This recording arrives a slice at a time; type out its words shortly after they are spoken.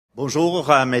Bonjour,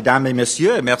 mesdames et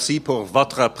messieurs. Merci pour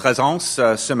votre présence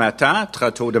ce matin,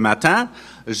 très tôt de matin.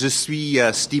 Je suis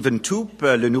Stephen Toup,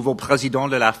 le nouveau président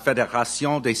de la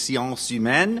Fédération des sciences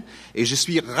humaines, et je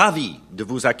suis ravi de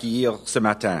vous accueillir ce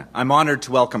matin. I'm honored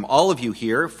to welcome all of you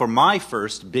here for my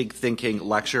first Big Thinking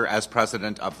lecture as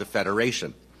president of the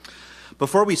Federation.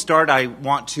 Before we start, I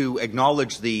want to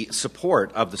acknowledge the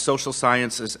support of the Social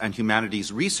Sciences and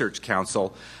Humanities Research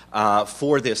Council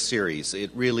for this series. It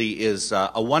really is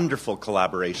a wonderful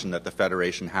collaboration that the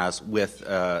Federation has with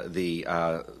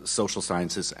the Social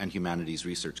Sciences and Humanities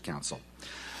Research Council.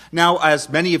 Now, as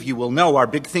many of you will know, our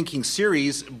Big Thinking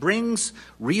series brings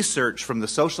research from the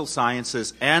social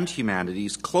sciences and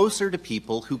humanities closer to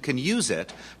people who can use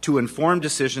it to inform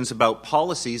decisions about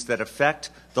policies that affect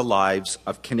the lives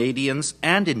of Canadians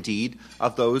and indeed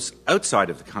of those outside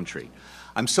of the country.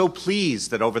 I'm so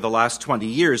pleased that over the last 20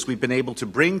 years we've been able to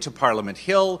bring to Parliament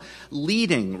Hill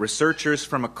leading researchers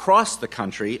from across the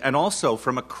country and also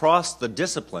from across the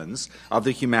disciplines of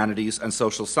the humanities and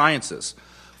social sciences.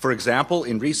 For example,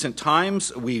 in recent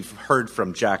times, we've heard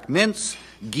from Jack Mintz,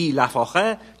 Guy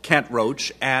Laforêt, Kent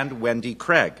Roach, and Wendy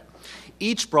Craig.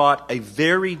 Each brought a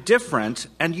very different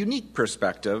and unique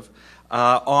perspective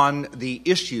on the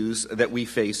issues that we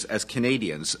face as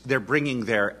Canadians. They're bringing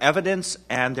their evidence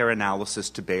and their analysis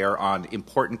to bear on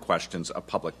important questions of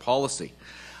public policy.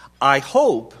 I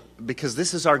hope, because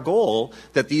this is our goal,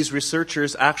 that these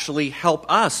researchers actually help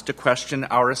us to question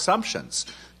our assumptions,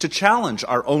 to challenge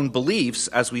our own beliefs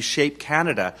as we shape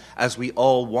Canada as we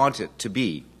all want it to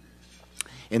be.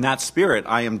 In that spirit,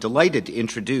 I am delighted to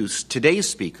introduce today's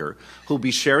speaker, who will be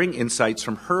sharing insights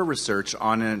from her research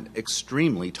on an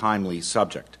extremely timely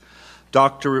subject.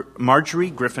 Dr. Marjorie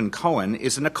Griffin Cohen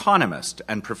is an economist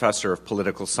and professor of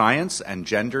political science and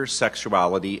gender,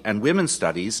 sexuality, and women's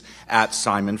studies at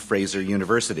Simon Fraser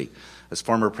University. As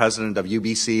former president of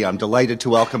UBC, I'm delighted to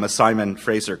welcome a Simon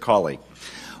Fraser colleague.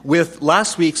 With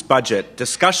last week's budget,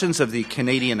 discussions of the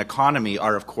Canadian economy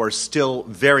are, of course, still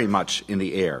very much in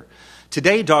the air.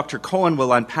 Today, Dr. Cohen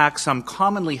will unpack some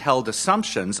commonly held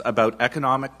assumptions about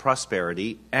economic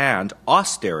prosperity and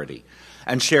austerity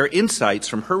and share insights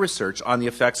from her research on the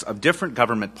effects of different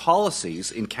government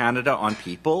policies in Canada on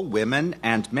people, women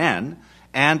and men,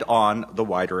 and on the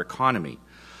wider economy.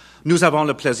 Nous avons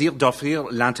le plaisir d'offrir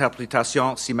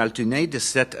l'interprétation simultanée de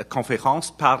cette conférence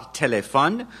par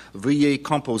téléphone. Veuillez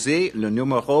composer le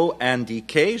numéro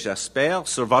indiqué, j'espère,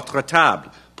 sur votre table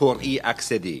pour y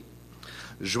accéder.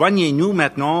 Joignez-nous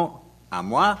maintenant à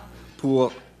moi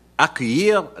pour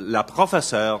accueillir la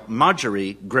professeure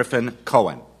Marjorie Griffin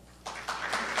Cohen.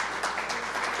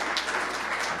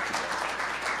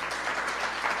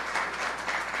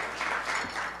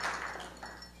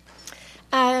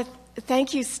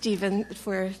 Thank you, Stephen,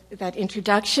 for that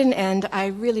introduction, and I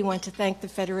really want to thank the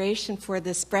Federation for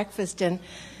this breakfast and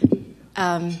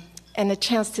a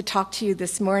chance to talk to you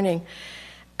this morning.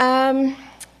 I'm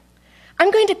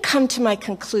going to come to my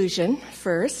conclusion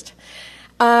first.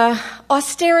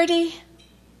 Austerity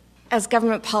as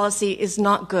government policy is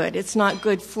not good. It's not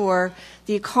good for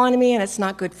the economy, and it's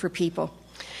not good for people.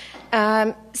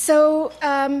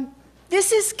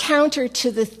 This is counter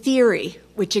to the theory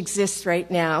which exists right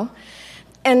now,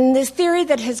 and this theory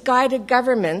that has guided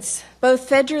governments, both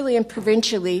federally and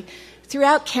provincially,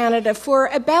 throughout Canada for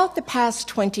about the past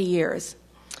 20 years.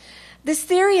 This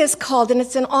theory is called, and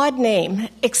it's an odd name,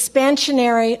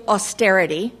 expansionary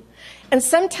austerity, and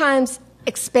sometimes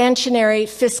expansionary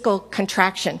fiscal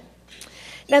contraction.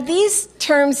 Now, these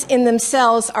terms in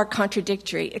themselves are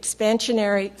contradictory.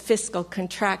 Expansionary fiscal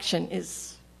contraction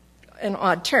is an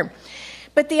odd term.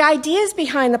 But the ideas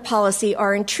behind the policy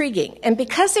are intriguing, and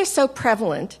because they're so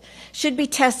prevalent, should be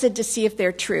tested to see if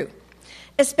they're true,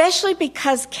 especially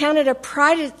because Canada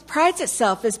prides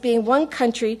itself as being one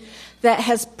country that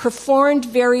has performed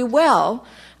very well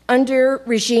under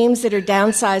regimes that are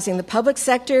downsizing the public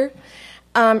sector,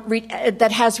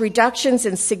 that has reductions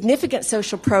in significant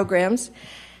social programs,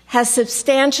 has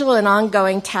substantial and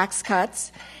ongoing tax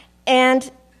cuts,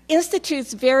 and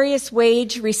institutes various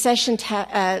wage recession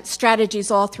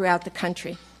strategies all throughout the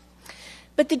country.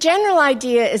 But the general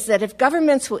idea is that if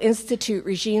governments will institute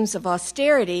regimes of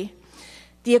austerity,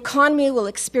 the economy will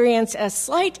experience a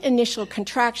slight initial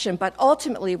contraction, but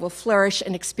ultimately will flourish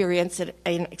and experience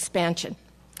an expansion.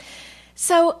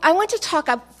 So I want to talk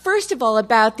first of all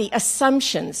about the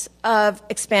assumptions of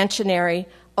expansionary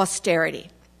austerity.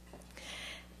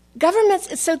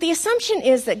 So the assumption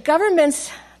is that governments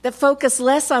that focus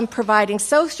less on providing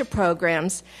social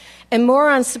programs and more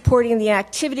on supporting the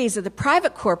activities of the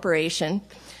private corporation,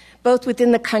 both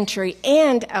within the country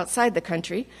and outside the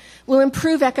country, will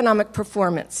improve economic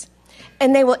performance.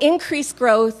 and they will increase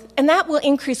growth, and that will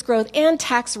increase growth and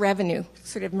tax revenue,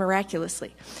 sort of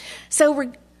miraculously.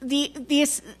 So the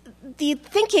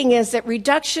thinking is that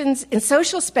reductions in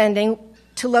social spending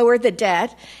to lower the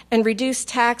debt and reduce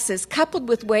taxes, coupled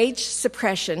with wage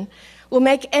suppression, will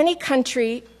make any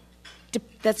country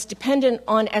that's dependent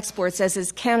on exports, as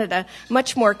is Canada,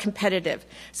 much more competitive.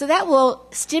 So that will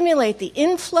stimulate the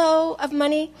inflow of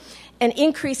money and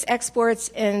increase exports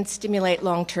and stimulate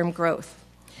long-term growth.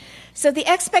 So the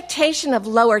expectation of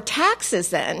lower taxes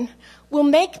then will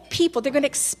make people, they're going to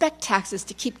expect taxes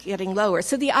to keep getting lower.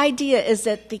 So the idea is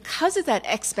that because of that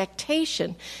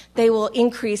expectation, they will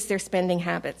increase their spending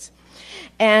habits.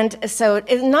 And so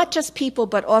it's not just people,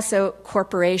 but also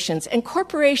corporations. And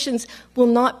corporations will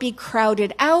not be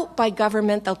crowded out by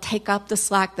government. They'll take up the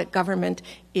slack that government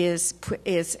is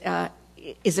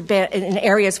in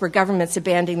areas where government's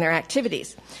abandoning their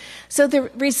activities. So the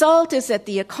result is that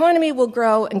the economy will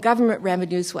grow and government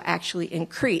revenues will actually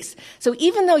increase. So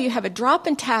even though you have a drop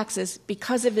in taxes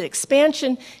because of an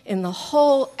expansion in the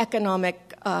whole economic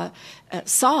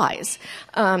size,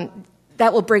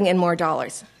 that will bring in more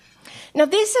dollars. Now,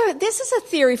 this is a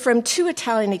theory from two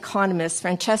Italian economists,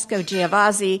 Francesco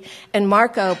Giavazzi and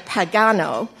Marco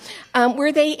Pagano,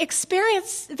 where they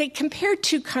compared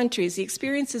two countries, the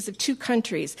experiences of two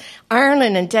countries,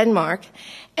 Ireland and Denmark,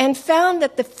 and found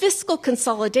that the fiscal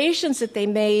consolidations that they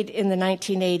made in the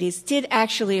 1980s did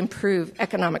actually improve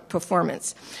economic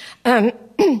performance.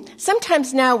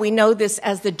 Sometimes now we know this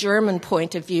as the German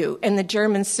point of view, and the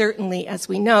Germans certainly, as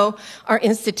we know, are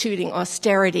instituting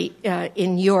austerity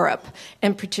in Europe,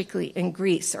 and particularly in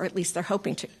Greece, or at least they're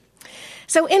hoping to.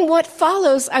 So in what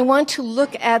follows, I want to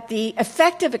look at the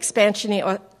effect of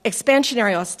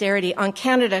expansionary austerity on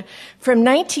Canada from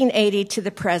 1980 to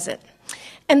the present.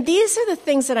 And these are the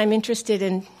things that I'm interested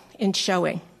in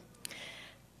showing.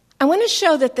 I want to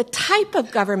show that the type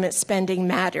of government spending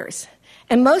matters.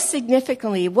 And most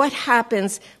significantly, what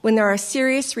happens when there are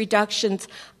serious reductions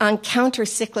on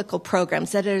counter-cyclical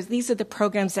programs. That is, these are the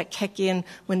programs that kick in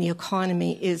when the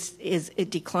economy is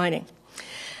declining.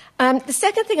 The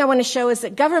second thing I want to show is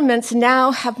that governments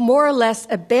now have more or less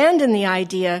abandoned the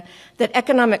idea that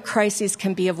economic crises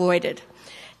can be avoided.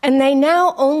 And they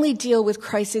now only deal with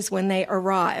crises when they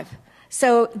arrive.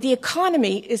 So the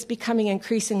economy is becoming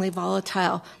increasingly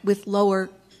volatile with lower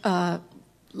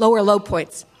low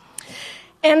points.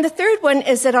 And the third one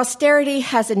is that austerity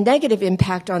has a negative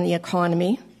impact on the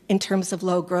economy in terms of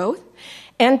low growth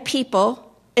and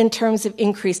people in terms of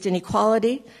increased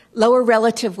inequality, lower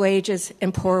relative wages,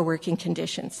 and poorer working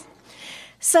conditions.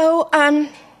 So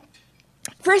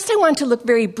first I want to look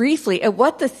very briefly at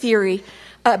what the theory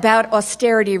about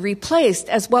austerity replaced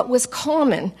as what was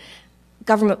common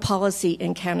government policy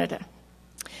in Canada.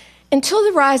 Until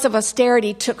the rise of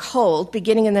austerity took hold,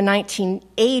 beginning in the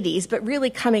 1980s, but really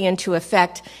coming into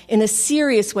effect in a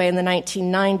serious way in the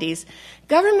 1990s,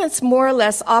 governments more or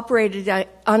less operated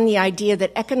on the idea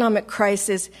that economic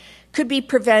crisis could be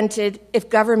prevented if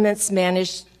governments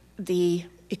managed the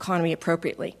economy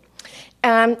appropriately.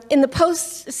 In the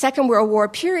post-Second World War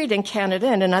period in Canada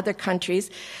and in other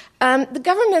countries, the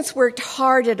governments worked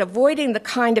hard at avoiding the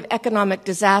kind of economic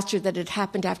disaster that had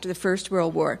happened after the First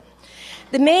World War.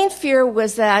 The main fear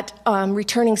was that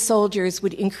returning soldiers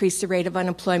would increase the rate of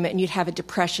unemployment and you'd have a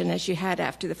depression as you had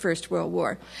after the First World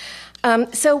War.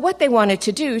 So what they wanted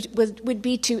to do would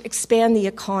be to expand the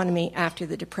economy after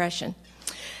the Depression.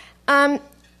 And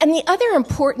the other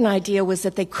important idea was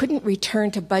that they couldn't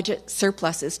return to budget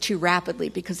surpluses too rapidly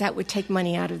because that would take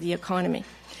money out of the economy.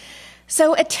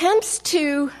 So attempts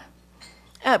to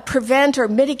prevent or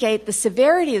mitigate the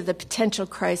severity of the potential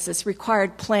crisis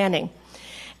required planning.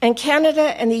 And Canada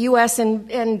and the U.S.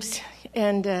 and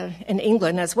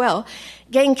England as well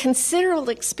gained considerable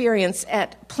experience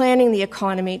at planning the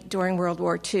economy during World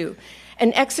War II,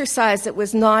 an exercise that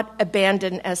was not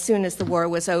abandoned as soon as the war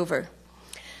was over.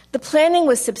 The planning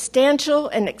was substantial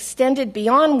and extended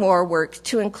beyond war work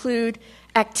to include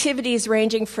activities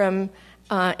ranging from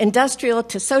industrial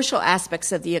to social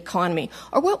aspects of the economy,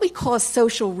 or what we call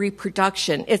social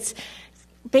reproduction. It's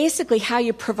basically how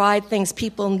you provide things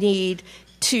people need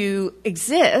to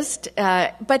exist,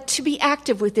 but to be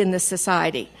active within the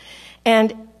society.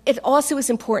 And it also is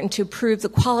important to improve the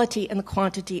quality and the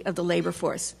quantity of the labor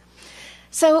force.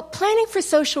 So planning for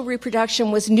social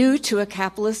reproduction was new to a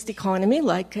capitalist economy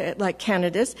like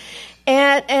Canada's,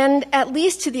 and at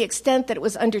least to the extent that it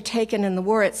was undertaken in the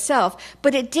war itself,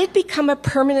 but it did become a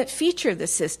permanent feature of the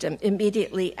system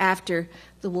immediately after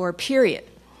the war period.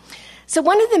 So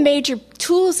one of the major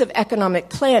tools of economic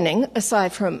planning,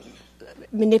 aside from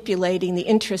manipulating the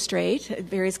interest rate,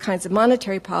 various kinds of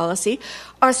monetary policy,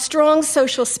 are strong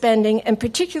social spending, and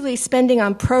particularly spending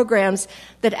on programs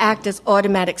that act as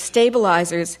automatic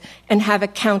stabilizers and have a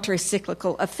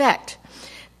counter-cyclical effect.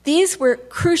 These were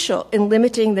crucial in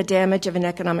limiting the damage of an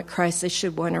economic crisis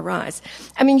should one arise.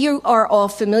 I mean, you are all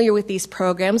familiar with these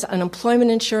programs. Unemployment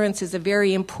insurance is a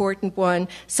very important one,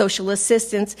 social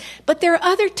assistance. But there are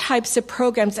other types of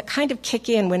programs that kind of kick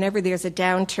in whenever there's a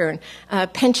downturn.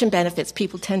 Pension benefits,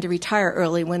 people tend to retire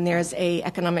early when there's an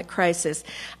economic crisis.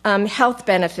 Health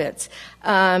benefits.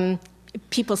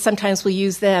 People sometimes will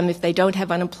use them if they don't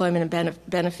have unemployment and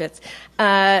benefits.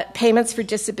 Payments for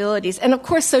disabilities. And, of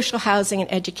course, social housing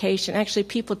and education. Actually,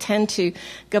 people tend to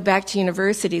go back to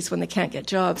universities when they can't get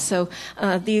jobs. So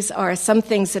these are some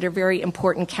things that are very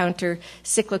important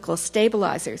counter-cyclical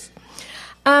stabilizers.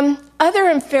 Other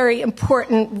and very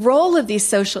important role of these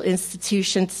social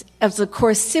institutions is, of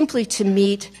course, simply to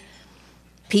meet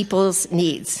people's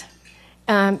needs.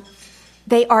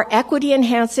 They are equity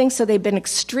enhancing, so they've been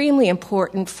extremely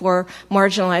important for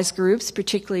marginalized groups,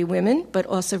 particularly women, but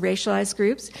also racialized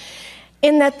groups.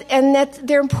 And that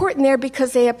they're important there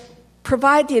because they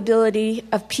provide the ability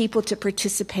of people to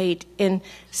participate in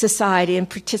society and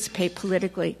participate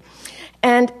politically.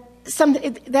 And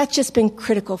that's just been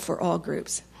critical for all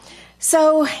groups.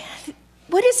 So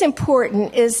what is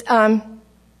important is the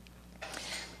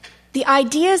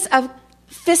ideas of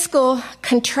fiscal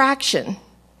contraction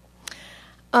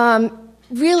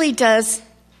really does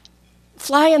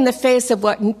fly in the face of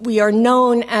what we are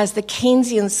known as the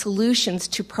Keynesian solutions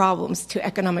to problems, to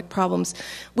economic problems,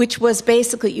 which was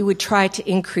basically you would try to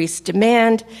increase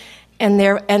demand and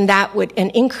that would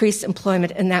increase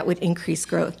employment, and that would increase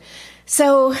growth.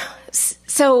 So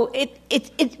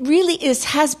it really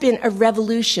has been a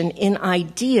revolution in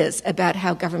ideas about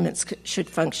how governments should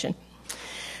function.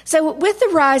 So with the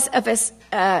rise of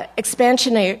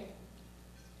expansionary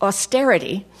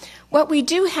austerity, what we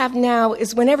do have now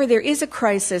is whenever there is a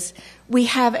crisis, we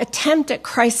have attempt at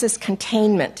crisis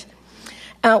containment.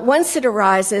 Once it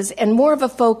arises, and less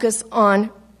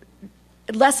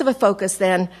of a focus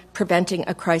than preventing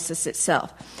a crisis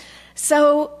itself.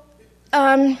 So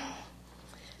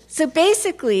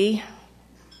basically,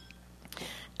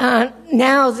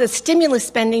 now the stimulus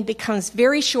spending becomes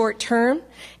very short term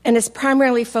and is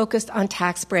primarily focused on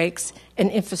tax breaks and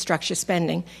infrastructure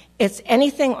spending. It's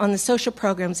anything on the social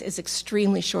programs is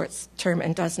extremely short term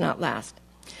and does not last.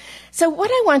 So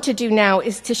what I want to do now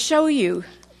is to show you,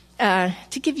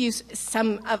 to give you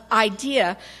some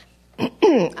idea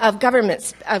of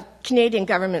Canadian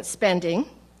government spending.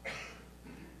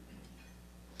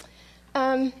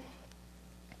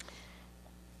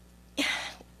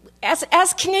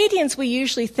 As Canadians, we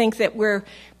usually think that we're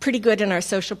pretty good in our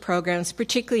social programs,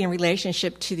 particularly in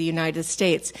relationship to the United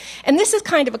States. And this is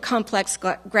kind of a complex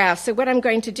graph. So what I'm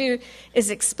going to do is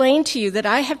explain to you that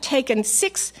I have taken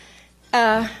six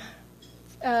OECD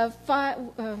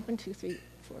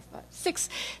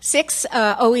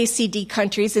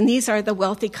countries, and these are the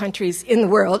wealthy countries in the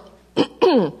world,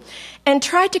 and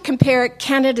tried to compare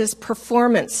Canada's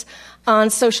performance on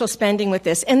social spending with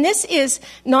this. And this is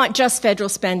not just federal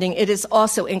spending, it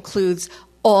also includes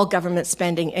all government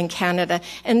spending in Canada,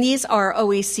 and these are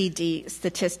OECD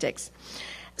statistics.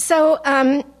 So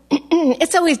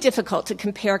it's always difficult to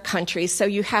compare countries, so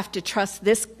you have to trust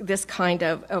this kind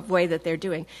of way that they're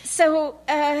doing. So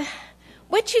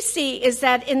what you see is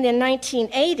that in the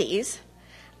 1980s,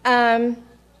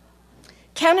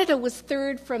 Canada was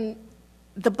third from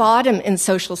the bottom in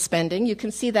social spending. You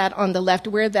can see that on the left,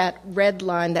 where that red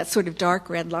line, that sort of dark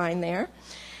red line there.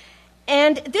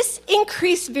 And this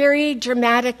increased very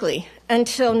dramatically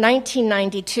until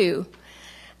 1992,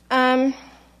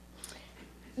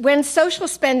 when social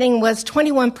spending was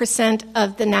 21%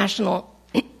 of the national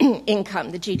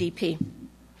income, the GDP.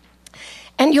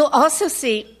 And you'll also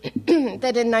see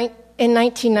that in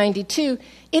 1992,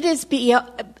 it is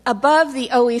above the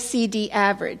OECD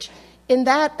average. In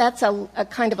that's a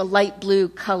kind of a light blue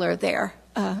color there,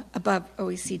 above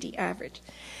OECD average.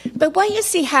 But what you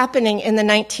see happening in the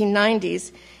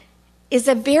 1990s is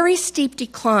a very steep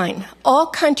decline. All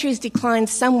countries declined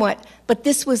somewhat, but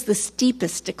this was the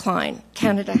steepest decline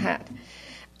Canada had.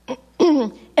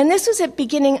 And this was at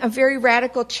beginning a very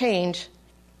radical change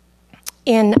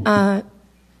in the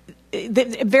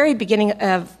very beginning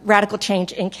of radical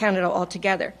change in Canada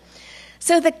altogether.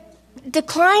 So the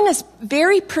decline is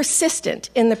very persistent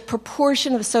in the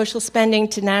proportion of social spending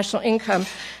to national income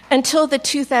until the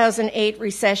 2008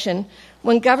 recession,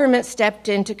 when government stepped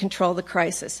in to control the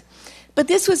crisis. But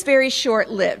this was very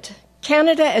short-lived.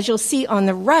 Canada, as you'll see on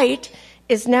the right,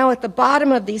 is now at the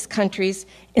bottom of these countries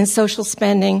in social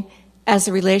spending as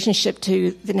a relationship to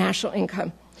the national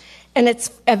income. And it's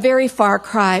a very far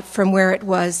cry from where it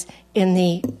was in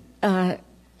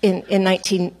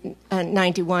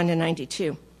 1991 and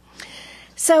 92.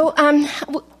 So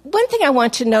one thing I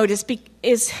want to note is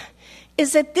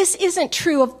that this isn't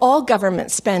true of all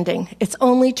government spending. It's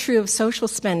only true of social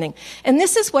spending. And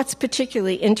this is what's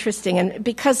particularly interesting. And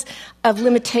because of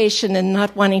limitation and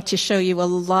not wanting to show you a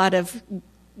lot of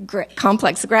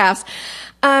complex graphs,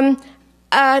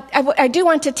 I do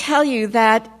want to tell you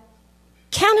that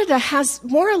Canada has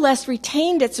more or less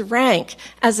retained its rank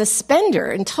as a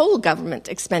spender in total government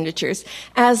expenditures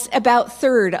as about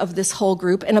third of this whole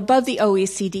group and above the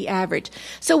OECD average.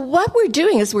 So what we're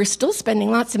doing is we're still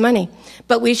spending lots of money,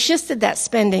 but we've shifted that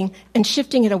spending and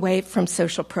shifting it away from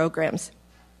social programs.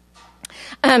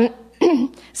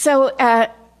 So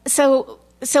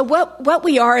what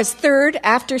we are is third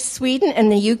after Sweden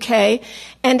and the UK,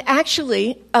 and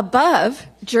actually above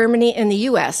Germany and the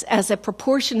US as a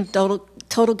proportion of total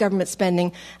government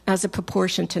spending as a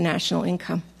proportion to national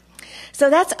income. So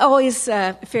that's always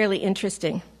fairly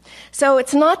interesting. So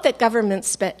it's not that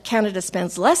Canada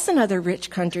spends less than other rich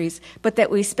countries, but that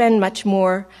we spend much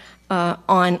more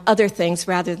on other things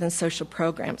rather than social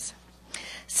programs.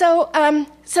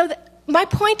 My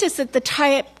point is that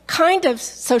the kind of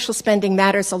social spending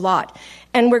matters a lot.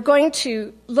 And we're going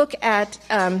to look at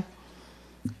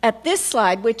this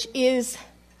slide, which is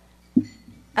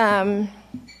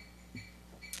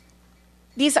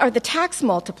these are the tax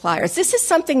multipliers. This is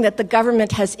something that the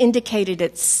government has indicated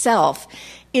itself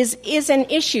is an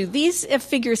issue. These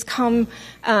figures come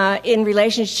in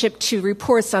relationship to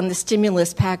reports on the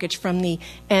stimulus package from the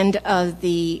end of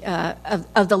the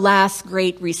last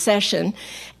Great Recession,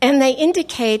 and they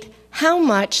indicate how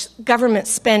much government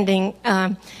spending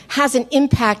has an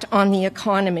impact on the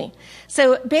economy.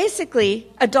 So basically,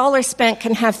 a dollar spent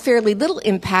can have fairly little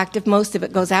impact if most of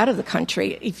it goes out of the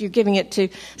country. If you're giving it to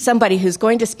somebody who's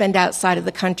going to spend outside of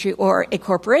the country or a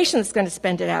corporation that's going to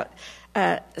spend it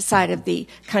outside of the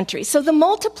country. So the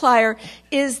multiplier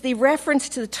is the reference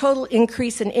to the total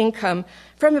increase in income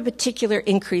from a particular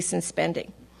increase in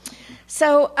spending.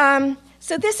 So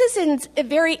this is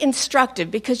very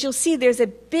instructive because you'll see there's a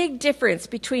big difference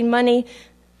between money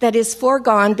that is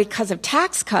foregone because of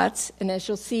tax cuts, and as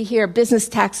you'll see here, business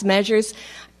tax measures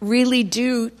really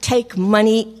do take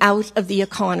money out of the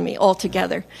economy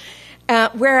altogether.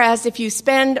 Whereas if you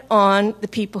spend on the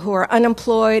people who are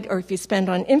unemployed or if you spend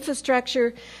on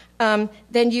infrastructure,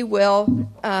 then you will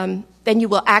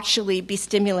actually be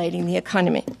stimulating the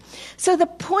economy. So the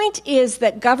point is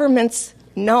that governments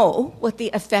know what the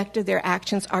effect of their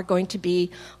actions are going to be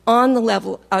on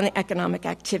the economic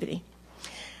activity.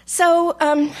 So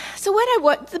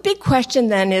the big question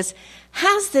then is,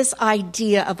 has this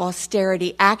idea of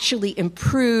austerity actually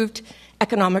improved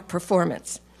economic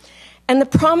performance? And the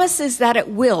promise is that it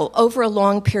will over a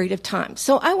long period of time.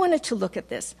 So I wanted to look at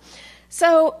this.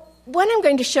 So what I'm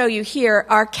going to show you here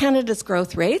are Canada's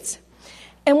growth rates.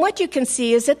 And what you can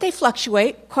see is that they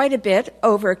fluctuate quite a bit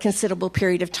over a considerable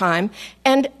period of time.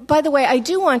 And by the way, I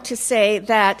do want to say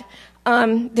that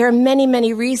there are many,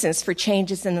 many reasons for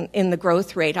changes in the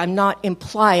growth rate. I'm not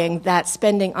implying that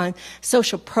spending on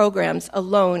social programs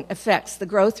alone affects the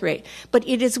growth rate, but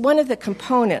it is one of the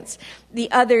components.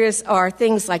 The others are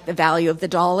things like the value of the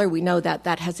dollar. We know that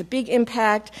that has a big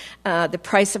impact. The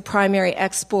price of primary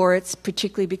exports,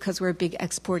 particularly because we're a big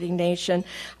exporting nation.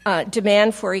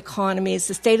 Demand for economies,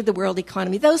 the state of the world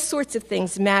economy, those sorts of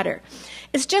things matter.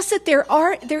 It's just that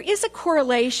there is a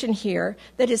correlation here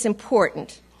that is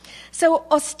important. So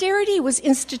austerity was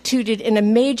instituted in a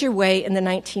major way in the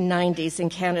 1990s in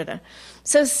Canada.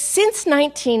 So since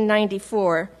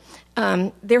 1994,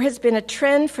 there has been a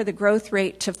trend for the growth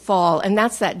rate to fall, and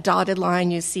that's that dotted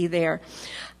line you see there.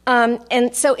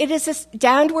 And so it is this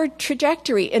downward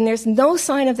trajectory, and there's no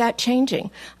sign of that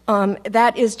changing.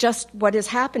 That is just what is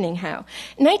happening now.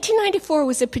 1994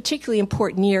 was a particularly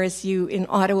important year, as you in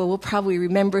Ottawa will probably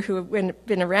remember who have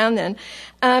been around then.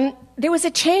 There was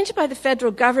a change by the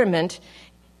federal government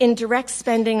in direct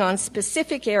spending on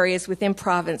specific areas within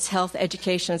province, health,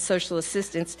 education, and social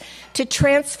assistance, to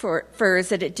transfers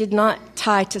that it did not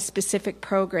tie to specific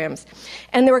programs.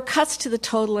 And there were cuts to the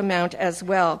total amount as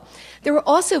well. There were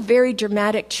also very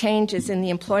dramatic changes in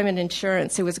the employment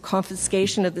insurance. There was a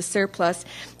confiscation of the surplus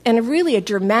and really a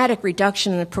dramatic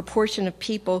reduction in the proportion of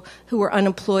people who were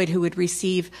unemployed who would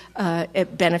receive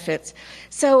benefits.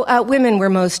 So women were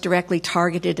most directly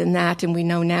targeted in that, and we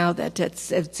know now that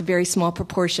it's a very small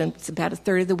proportion. It's about a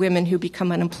third of the women who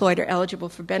become unemployed are eligible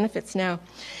for benefits now.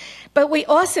 But we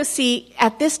also see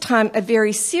at this time a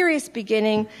very serious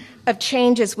beginning of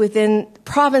changes within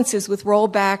provinces with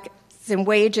rollbacks in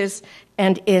wages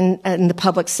and in the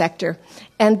public sector.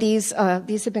 And these have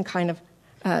been kind of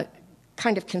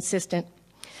consistent.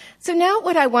 So now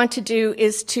what I want to do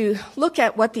is to look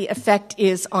at what the effect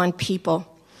is on people.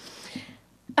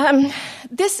 On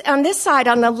this side,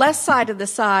 on the left side of the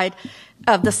slide,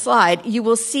 you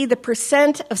will see the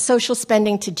percent of social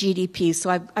spending to GDP. So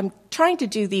I'm trying to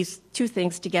do these two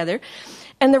things together.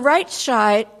 And the right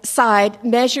side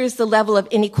measures the level of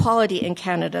inequality in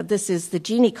Canada. This is the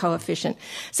Gini coefficient.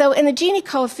 So in the Gini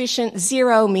coefficient,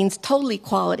 0 means total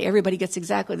equality. Everybody gets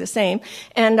exactly the same.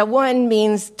 And 1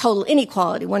 means total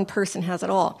inequality. One person has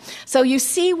it all. So you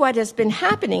see what has been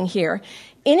happening here.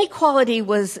 Inequality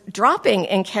was dropping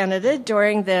in Canada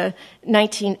during the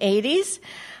 1980s.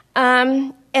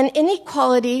 And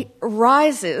inequality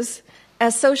rises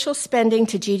as social spending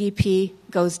to GDP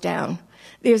goes down.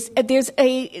 There is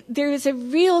a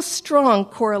real strong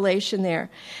correlation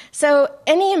there. So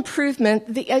any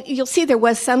improvement, you'll see there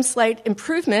was some slight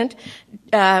improvement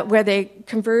where they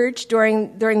converged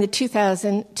during the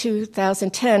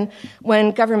 2010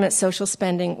 when government social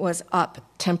spending was up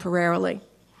temporarily.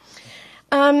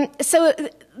 So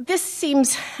this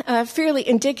seems fairly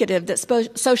indicative that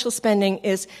social spending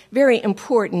is very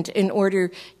important in order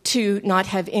to not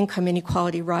have income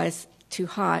inequality rise too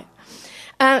high.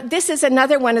 This is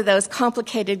another one of those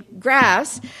complicated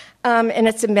graphs, and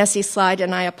it's a messy slide,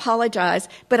 and I apologize,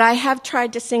 but I have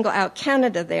tried to single out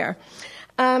Canada there.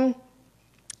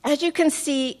 As you can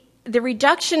see, the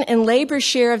reduction in labor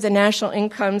share of the national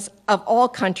incomes of all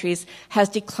countries has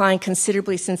declined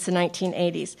considerably since the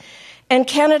 1980s. And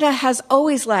Canada has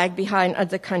always lagged behind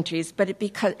other countries, but it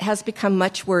has become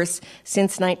much worse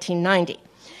since 1990.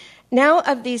 Now,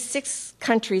 of these 6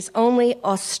 countries, only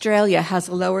Australia has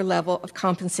a lower level of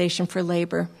compensation for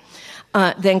labor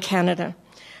than Canada.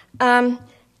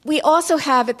 We also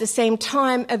have, at the same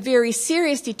time, a very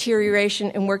serious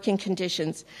deterioration in working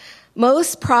conditions.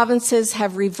 Most provinces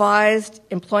have revised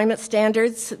employment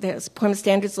standards, the employment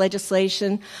standards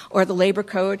legislation or the labor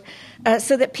code,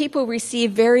 so that people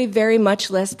receive very, very much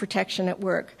less protection at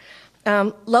work.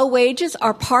 Low wages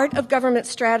are part of government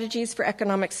strategies for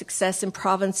economic success in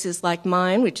provinces like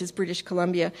mine, which is British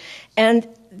Columbia, and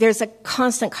there's a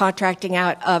constant contracting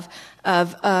out of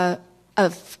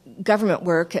government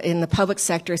work in the public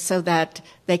sector so that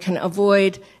they can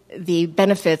avoid the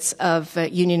benefits of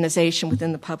unionization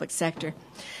within the public sector.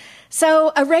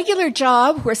 So a regular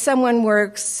job where someone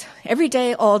works every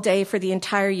day, all day for the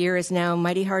entire year is now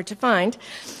mighty hard to find.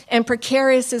 And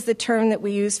precarious is the term that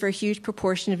we use for a huge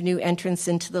proportion of new entrants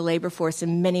into the labor force,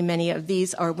 and many, many of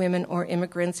these are women or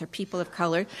immigrants or people of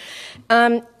color.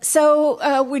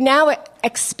 So we now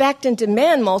expect and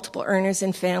demand multiple earners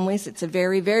in families. It's a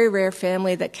very, very rare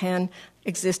family that can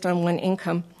exist on one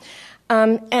income.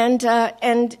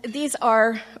 And these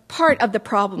are part of the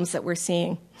problems that we're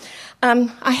seeing.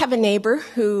 I have a neighbor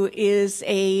who is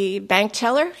a bank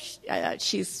teller.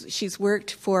 She's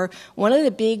worked for one of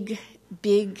the big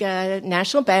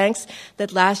national banks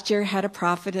that last year had a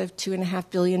profit of $2.5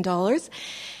 billion.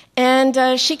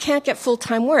 And she can't get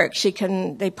full-time work.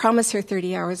 They promise her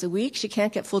 30 hours a week. She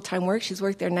can't get full-time work. She's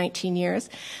worked there 19 years.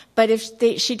 But if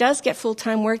she does get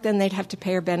full-time work, then they'd have to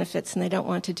pay her benefits, and they don't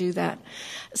want to do that.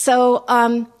 So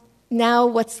now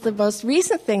what's the most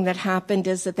recent thing that happened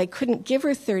is that they couldn't give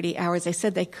her 30 hours. They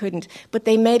said they couldn't, but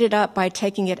they made it up by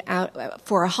taking it out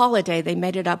for a holiday. They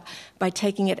made it up by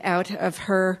taking it out of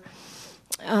her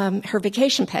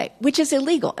vacation pay, which is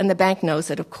illegal. And the bank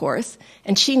knows it, of course,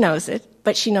 and she knows it,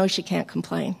 but she knows she can't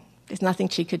complain. There's nothing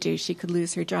she could do. She could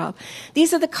lose her job.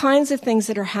 These are the kinds of things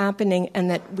that are happening and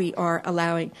that we are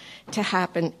allowing to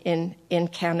happen in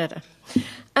Canada.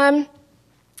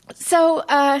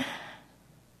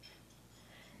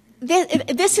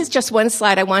 This is just one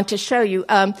slide I want to show you.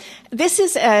 This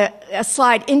is a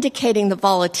slide indicating the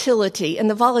volatility, and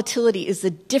the volatility is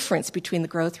the difference between the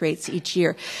growth rates each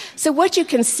year. So what you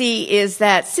can see is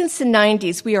that since the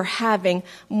 90s, we are having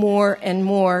more and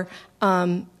more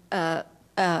we're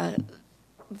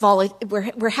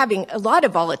having a lot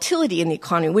of volatility in the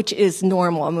economy, which is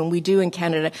normal. I mean, we do in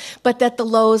Canada, but that the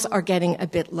lows are getting a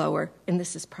bit lower, and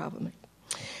this is problematic.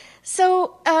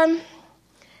 So,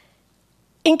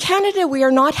 in Canada, we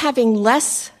are not having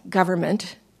less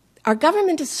government. Our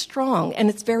government is strong and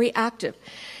it's very active.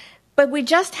 But we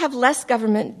just have less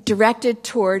government directed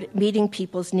toward meeting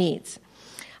people's needs.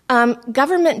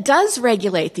 Government does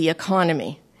regulate the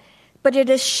economy, but it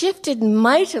has shifted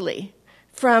mightily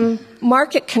from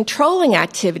market controlling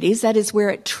activities, that is where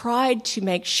it tried to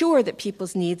make sure that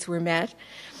people's needs were met,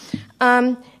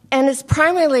 and is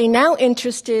primarily now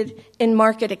interested in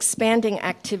market expanding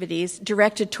activities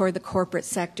directed toward the corporate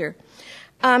sector.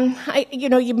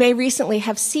 You may recently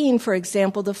have seen, for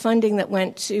example, the funding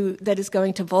that is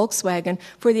going to Volkswagen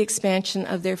for the expansion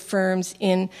of their firms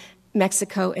in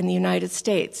Mexico and the United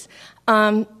States.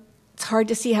 It's hard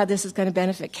to see how this is going to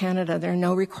benefit Canada. There are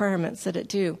no requirements that it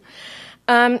do.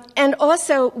 And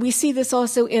also, we see this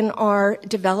also in our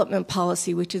development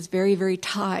policy, which is very, very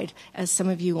tied, as some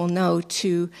of you will know,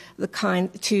 to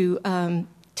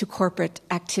corporate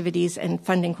activities and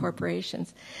funding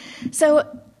corporations. So,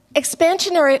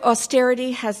 expansionary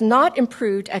austerity has not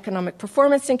improved economic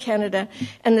performance in Canada,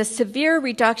 and the severe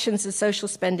reductions in social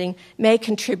spending may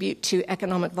contribute to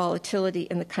economic volatility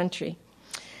in the country.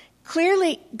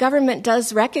 Clearly, government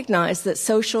does recognize that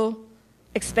social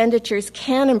expenditures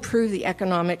can improve the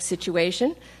economic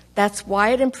situation. That's why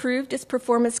it improved its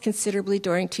performance considerably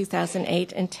during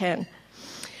 2008 and 10.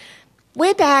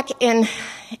 Way back in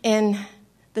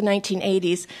the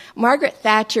 1980s, Margaret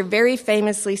Thatcher very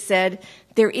famously said,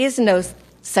 "There is no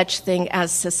such thing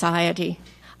as society."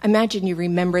 I imagine you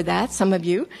remember that, some of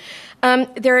you.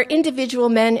 There are individual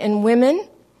men and women,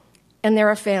 and there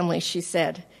are families, she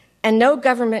said. And no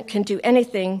government can do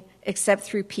anything except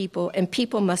through people, and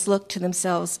people must look to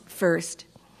themselves first.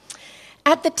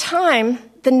 At the time,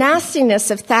 the nastiness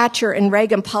of Thatcher and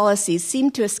Reagan policies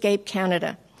seemed to escape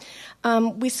Canada.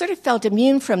 We sort of felt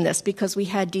immune from this because we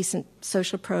had decent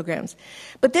social programs.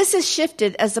 But this has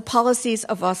shifted as the policies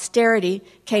of austerity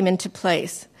came into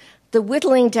place. The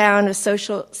whittling down of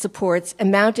social supports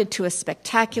amounted to a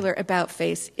spectacular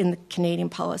about-face in the Canadian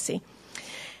policy.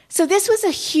 So this was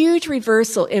a huge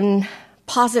reversal in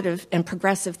positive and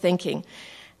progressive thinking,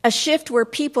 a shift where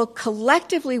people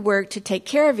collectively worked to take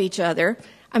care of each other.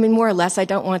 I mean, more or less, I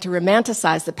don't want to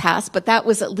romanticize the past, but that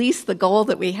was at least the goal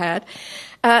that we had.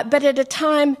 But at a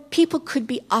time, people could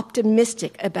be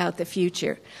optimistic about the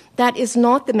future. That is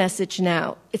not the message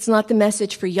now. It's not the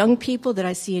message for young people that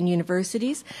I see in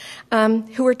universities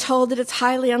who are told that it's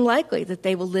highly unlikely that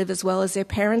they will live as well as their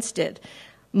parents did,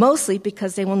 mostly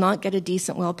because they will not get a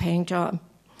decent, well-paying job.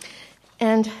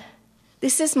 And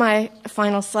this is my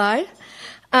final slide.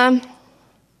 A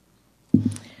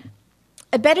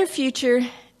better future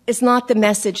is not the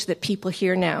message that people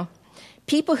hear now.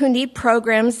 People who need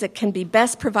programs that can be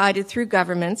best provided through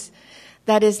governments,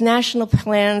 that is, national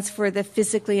plans for the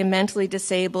physically and mentally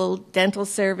disabled, dental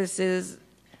services,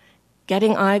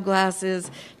 getting eyeglasses,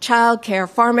 childcare,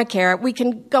 pharmacare. We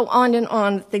can go on and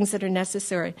on, things that are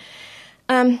necessary.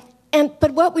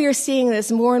 But what we are seeing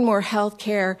is more and more health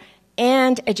care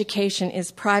and education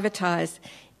is privatized.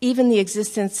 Even the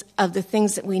existence of the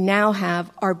things that we now have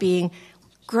are being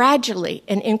gradually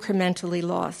and incrementally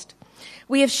lost.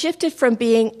 We have shifted from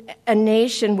being a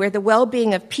nation where the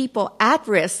well-being of people at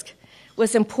risk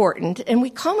was important, and we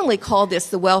commonly call this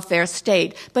the welfare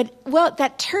state. But, well,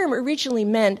 that term originally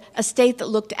meant a state that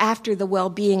looked after the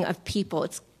well-being of people.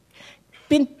 It's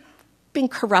been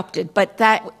corrupted, but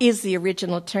that is the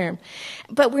original term.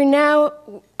 But we're now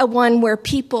a one where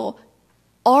people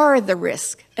are the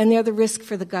risk, and they're the risk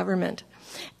for the government.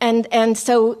 And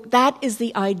so that is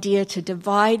the idea, to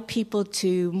divide people,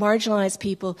 to marginalize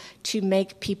people, to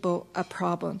make people a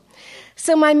problem.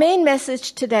 So my main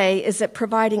message today is that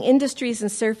providing industries and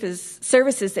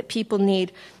services that people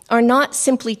need are not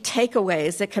simply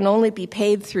takeaways that can only be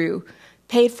paid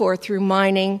for through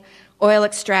mining, oil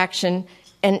extraction,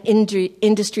 and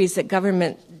industries that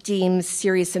government deems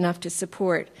serious enough to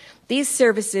support. These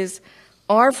services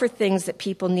are for things that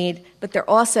people need, but they're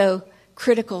also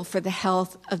critical for the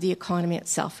health of the economy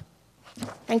itself.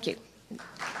 Thank you.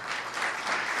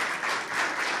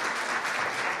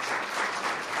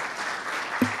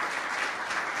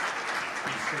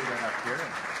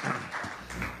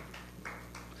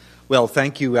 Well,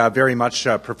 thank you very much,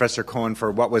 Professor Cohen,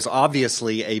 for what was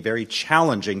obviously a very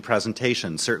challenging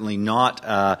presentation, certainly not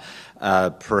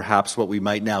perhaps what we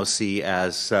might now see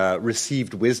as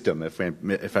received wisdom,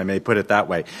 if I may put it that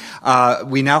way.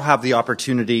 We now have the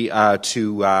opportunity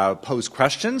to pose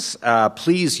questions.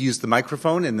 Please use the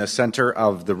microphone in the center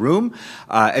of the room.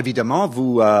 Évidemment,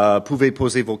 vous pouvez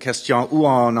poser vos questions ou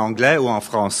en anglais ou en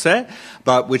français,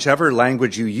 but whichever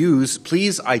language you use,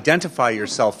 please identify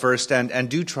yourself first and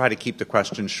do try to keep the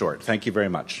questions short. Thank you very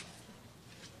much.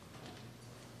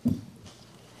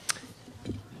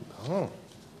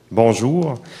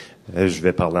 Bonjour, je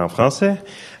vais parler en français.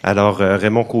 Alors,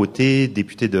 Raymond Côté,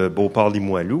 député de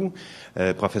Beauport-Limoilou.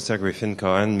 Professeur Griffin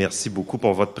Cohen, merci beaucoup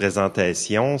pour votre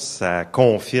présentation. Ça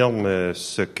confirme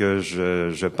ce que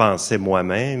je pensais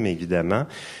moi-même, évidemment.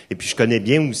 Et puis, je connais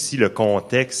bien aussi le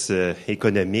contexte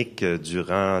économique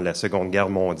durant la Seconde Guerre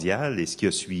mondiale et ce qui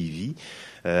a suivi.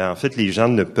 En fait, les gens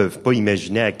ne peuvent pas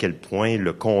imaginer à quel point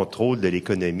le contrôle de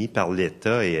l'économie par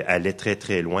l'État allait très,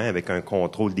 très loin avec un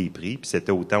contrôle des prix. Puis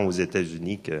c'était autant aux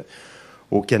États-Unis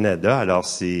qu'au Canada. Alors,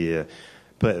 c'est...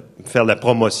 faire la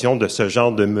promotion de ce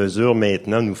genre de mesures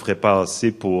maintenant nous ferait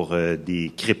passer pour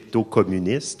des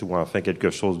crypto-communistes ou enfin quelque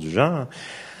chose du genre.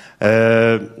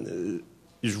 Je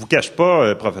vous cache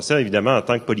pas, professeur, évidemment, en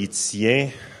tant que politicien,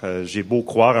 j'ai beau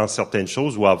croire en certaines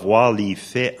choses ou avoir les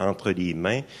faits entre les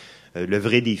mains. Le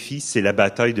vrai défi, c'est la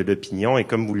bataille de l'opinion et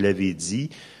comme vous l'avez dit,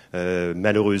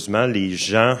 malheureusement, les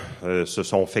gens se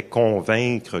sont fait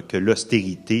convaincre que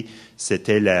l'austérité,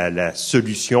 c'était la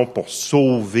solution pour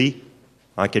sauver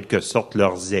en quelque sorte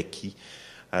leurs acquis.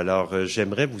 Alors,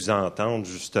 j'aimerais vous entendre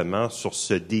justement sur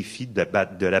ce défi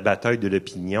de la bataille de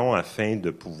l'opinion afin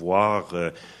de pouvoir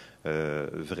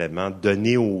vraiment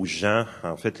donner aux gens,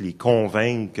 en fait, les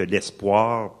convaincre que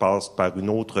l'espoir passe par une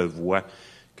autre voie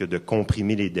que de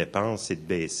comprimer les dépenses et de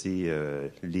baisser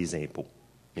les impôts.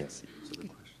 Merci.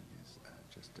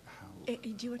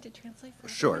 Do you want to translate?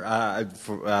 Sure.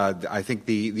 I think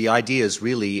the idea is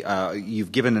really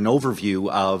you've given an overview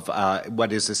of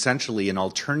what is essentially an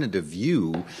alternative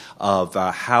view of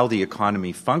how the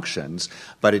economy functions,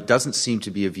 but it doesn't seem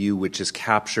to be a view which is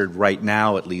captured right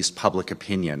now, at least public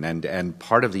opinion. And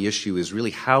part of the issue is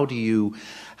really how do you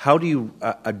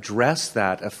address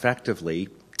that effectively?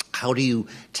 How do you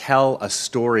tell a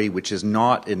story which is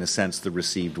not, in a sense, the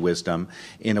received wisdom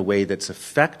in a way that's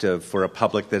effective for a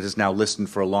public that has now listened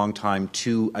for a long time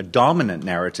to a dominant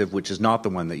narrative which is not the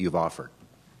one that you've offered?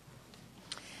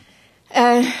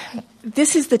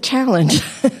 This is the challenge.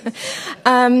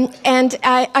 And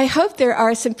I hope there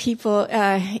are some people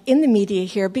in the media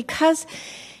here because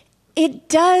it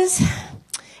does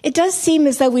seem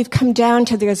as though we've come down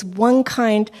to there's one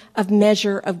kind of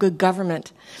measure of good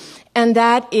government. And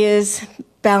that is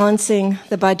balancing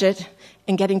the budget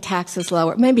and getting taxes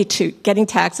lower. Maybe two, getting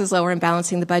taxes lower and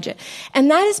balancing the budget. And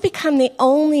that has become the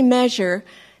only measure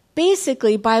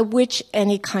basically by which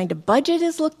any kind of budget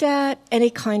is looked at, any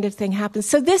kind of thing happens.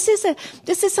 So this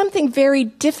is something very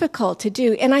difficult to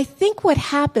do. And I think what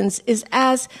happens is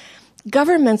as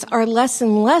governments are less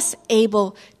and less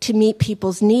able to meet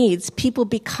people's needs, people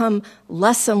become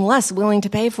less and less willing to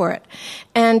pay for it.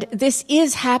 And this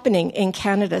is happening in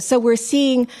Canada. So we're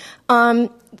seeing, I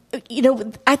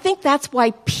think that's why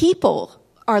people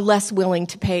are less willing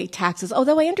to pay taxes,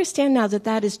 although I understand now that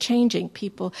that is changing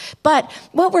people. But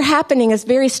what we're happening is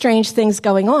very strange things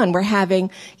going on. We're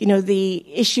having, the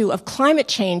issue of climate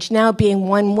change now being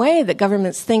one way that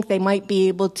governments think they might be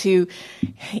able to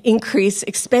increase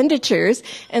expenditures.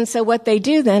 And so what they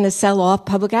do then is sell off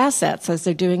public assets, as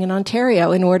they're doing in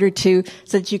Ontario, in order so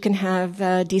that you can have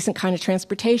a decent kind of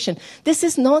transportation. This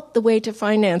is not the way to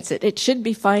finance it. It should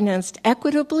be financed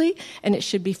equitably, and it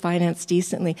should be financed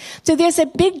decently. So there's a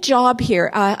big job here.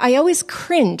 I always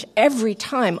cringe every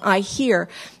time I hear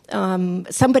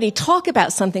somebody talk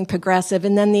about something progressive,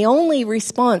 and then the only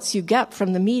response you get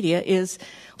from the media is,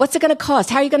 what's it going to cost?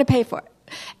 How are you going to pay for it?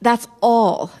 That's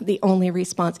all the only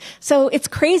response. So it's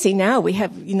crazy now. We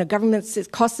have, governments,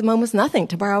 it costs them almost nothing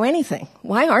to borrow anything.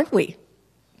 Why aren't we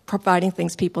providing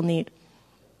things people need?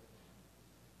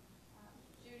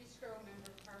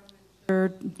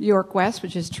 York West,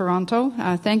 which is Toronto.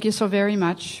 Thank you so very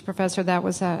much, Professor. That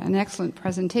was an excellent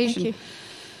presentation. Thank you.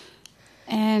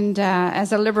 And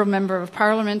as a Liberal Member of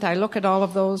Parliament, I look at all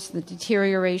of those, the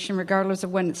deterioration, regardless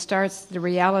of when it starts, the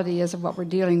reality is of what we're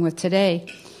dealing with today.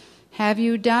 Have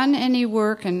you done any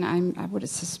work, and I would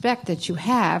suspect that you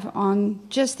have, on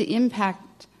just the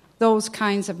impact those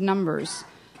kinds of numbers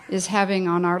is having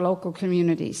on our local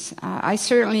communities? I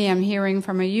certainly am hearing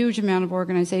from a huge amount of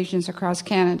organizations across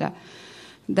Canada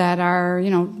that are,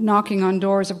 knocking on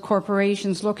doors of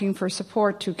corporations looking for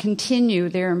support to continue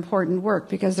their important work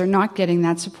because they're not getting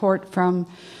that support from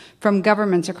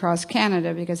governments across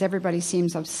Canada because everybody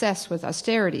seems obsessed with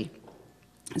austerity.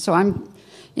 So I'm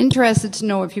interested to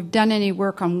know if you've done any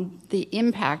work on the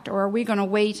impact, or are we going to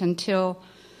wait until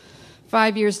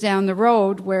 5 years down the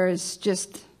road where it's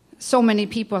just so many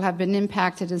people have been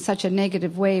impacted in such a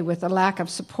negative way with a lack of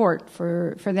support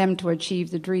for them to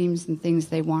achieve the dreams and things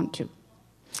they want to?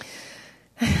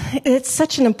 it's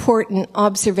such an important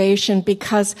observation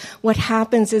because what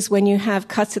happens is when you have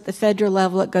cuts at the federal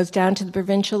level, it goes down to the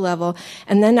provincial level,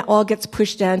 and then it all gets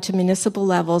pushed down to municipal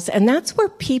levels. And that's where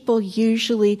people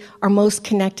usually are most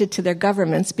connected to their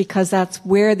governments because that's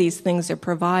where these things are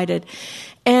provided.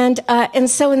 And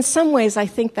so in some ways, I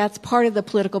think that's part of the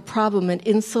political problem. It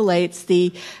insulates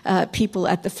the people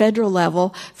at the federal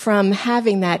level from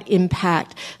having that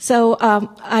impact. So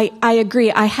I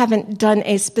agree. I haven't done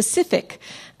a specific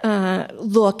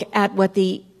look at what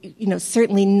the,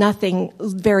 certainly nothing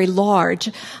very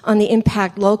large on the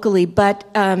impact locally, but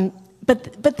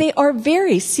they are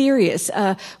very serious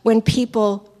when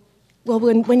people. Well,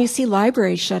 when you see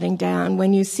libraries shutting down,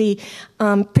 when you see,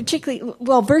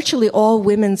 virtually all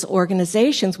women's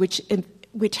organizations, which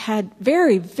had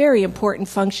very, very important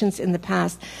functions in the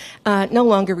past, no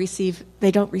longer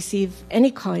don't receive any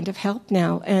kind of help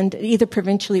now, and either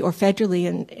provincially or federally,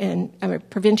 and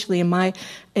provincially in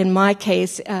my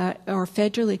case, or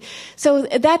federally. So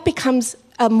that becomes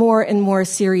a more and more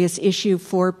serious issue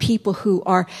for people who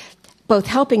are both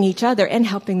helping each other and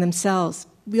helping themselves.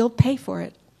 We'll pay for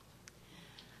it.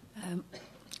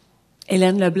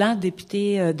 Hélène Leblanc,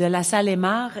 députée de la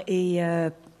Salle-et-Marne et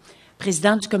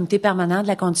présidente du comité permanent de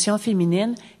la condition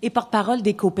féminine et porte-parole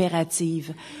des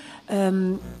coopératives.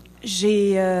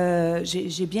 J'ai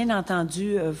bien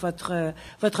entendu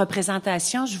votre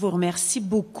présentation. Je vous remercie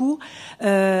beaucoup.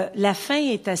 La fin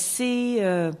est assez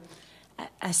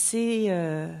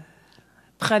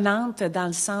prenante dans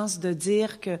le sens de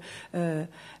dire que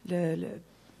le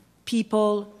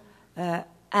people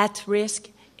at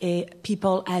risk et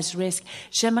people as risk.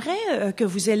 J'aimerais que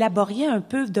vous élaboriez un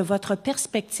peu de votre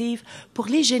perspective pour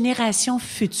les générations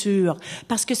futures,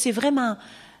 parce que c'est vraiment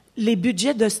les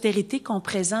budgets d'austérité qu'on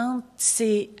présente,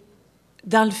 c'est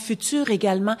dans le futur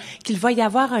également qu'il va y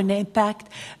avoir un impact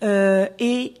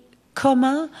et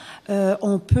comment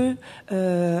on peut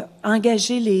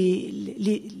engager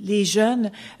les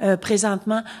jeunes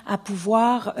présentement à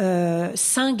pouvoir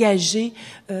s'engager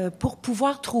pour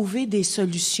pouvoir trouver des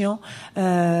solutions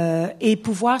et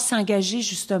pouvoir s'engager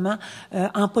justement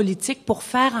en politique pour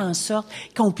faire en sorte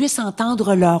qu'on puisse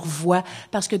entendre leur voix,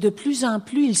 parce que de plus en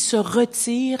plus ils se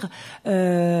retirent,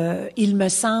 il me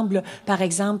semble, par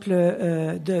exemple,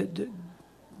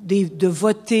 de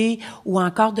voter ou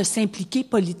encore de s'impliquer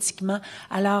politiquement.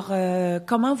 Alors,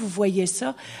 comment vous voyez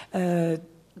ça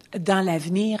dans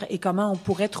l'avenir et comment on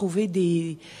pourrait trouver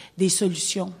des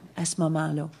solutions à ce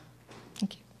moment-là?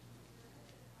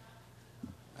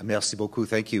 Merci beaucoup.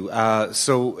 Thank you.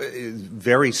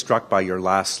 Very struck by your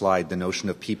last slide, the notion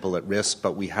of people at risk,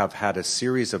 but we have had a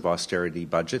series of austerity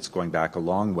budgets going back a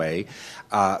long way.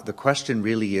 The question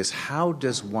really is, how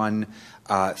does one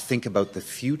think about the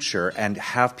future and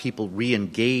have people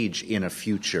re-engage in a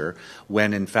future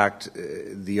when, in fact,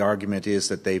 the argument is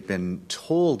that they've been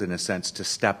told, in a sense, to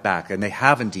step back, and they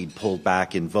have indeed pulled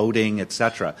back in voting,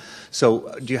 etc.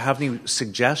 So do you have any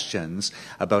suggestions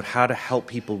about how to help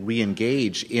people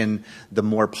re-engage in the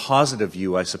more positive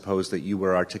view, I suppose, that you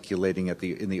were articulating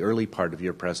in the early part of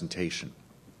your presentation?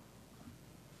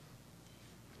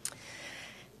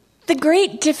 The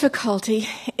great difficulty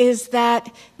is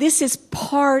that this is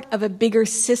part of a bigger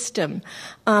system.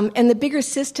 And the bigger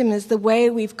system is the way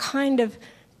we've kind of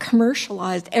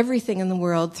commercialized everything in the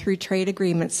world through trade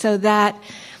agreements, so that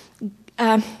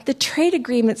the trade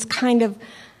agreements kind of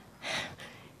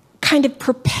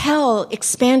propel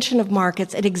expansion of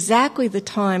markets at exactly the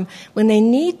time when they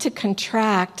need to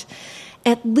contract,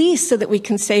 at least so that we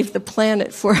can save the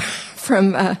planet from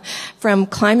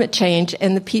climate change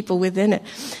and the people within it.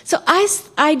 So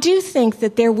I do think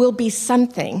that there will be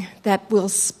something that will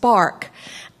spark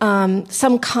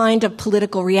some kind of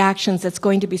political reactions that's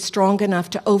going to be strong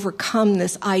enough to overcome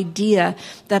this idea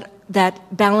that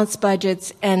balanced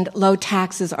budgets and low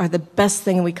taxes are the best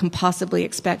thing we can possibly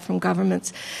expect from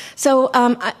governments. So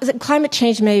climate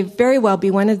change may very well be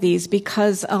one of these,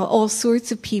 because all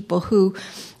sorts of people who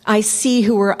I see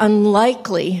who were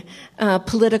unlikely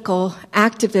political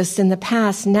activists in the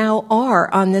past now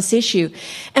are on this issue.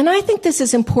 And I think this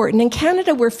is important. In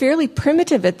Canada, we're fairly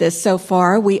primitive at this so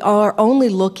far. We are only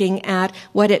looking at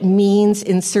what it means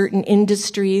in certain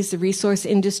industries, the resource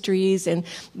industries, and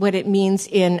what it means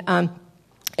in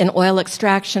oil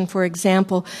extraction, for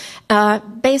example.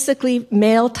 Basically,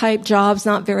 male-type jobs,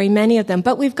 not very many of them.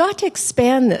 But we've got to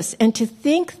expand this and to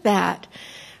think that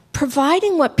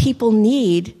providing what people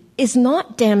need is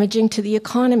not damaging to the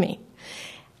economy.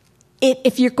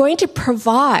 If you're going to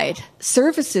provide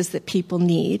services that people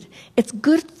need, it's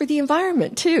good for the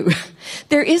environment too.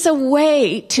 There is a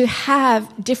way to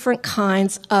have different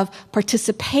kinds of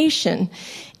participation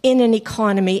in an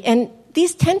economy, and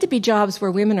these tend to be jobs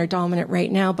where women are dominant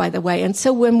right now, by the way. And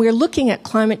so when we're looking at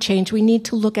climate change, we need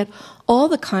to look at all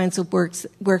the kinds of work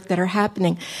that are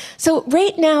happening. So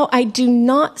right now, I do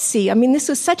not see, I mean, this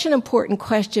was such an important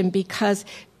question because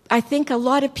I think a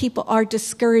lot of people are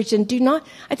discouraged and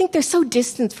I think they're so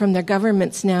distant from their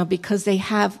governments now because they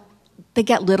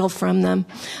get little from them.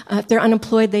 If they're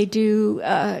unemployed, they do.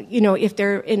 If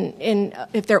they're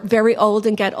if they're very old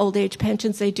and get old age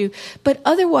pensions, they do. But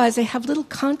otherwise, they have little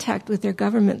contact with their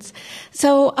governments.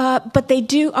 So, but they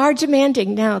are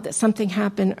demanding now that something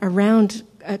happen around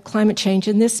climate change,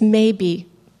 and this may be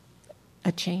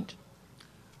a change.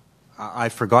 I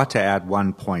forgot to add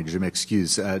one point, je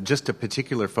m'excuse, just a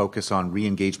particular focus on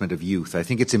re-engagement of youth. I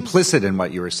think it's implicit in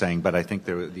what you were saying, but I think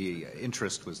the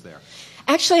interest was there.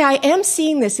 Actually, I am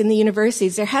seeing this in the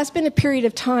universities. There has been a period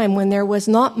of time when there was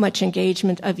not much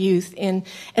engagement of youth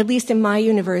at least in my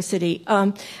university,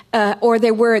 or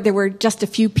there were just a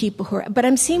few people but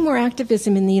I'm seeing more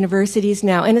activism in the universities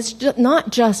now, and it's not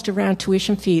just around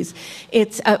tuition fees.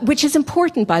 It's, which is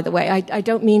important, by the way. I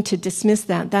don't mean to dismiss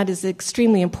that. That is an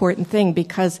extremely important thing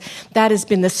because that has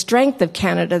been the strength of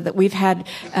Canada, that we've had,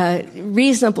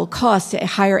 reasonable costs to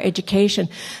higher education.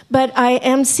 But I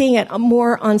am seeing it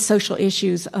more on social issues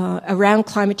around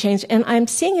climate change, and I'm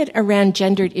seeing it around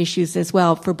gendered issues as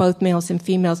well for both males and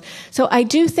females. So I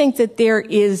do think that there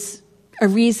is a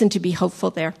reason to be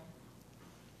hopeful there.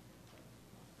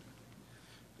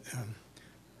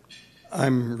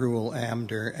 I'm Ruel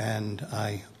Amder, and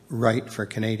I write for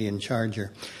Canadian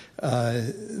Charger.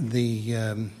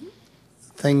 The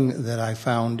thing that I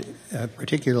found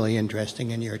particularly interesting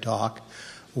in your talk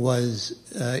was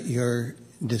your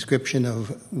description of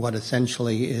what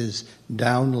essentially is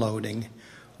downloading,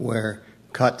 where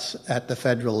cuts at the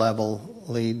federal level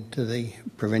lead to the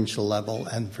provincial level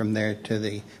and from there to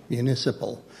the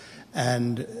municipal.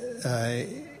 And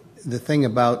the thing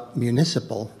about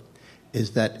municipal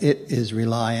is that it is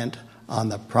reliant on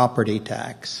the property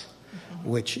tax,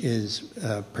 which is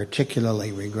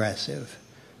particularly regressive.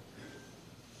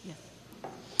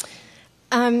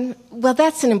 Well,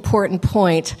 that's an important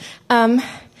point.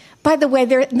 By the way,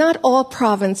 not all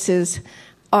provinces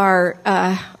are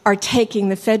taking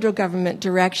the federal government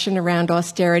direction around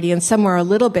austerity, and some are a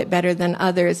little bit better than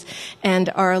others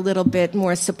and are a little bit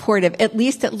more supportive. At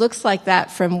least it looks like that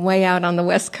from way out on the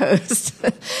West Coast.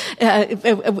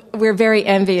 We're very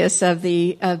envious of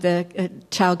the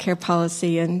child care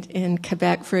policy in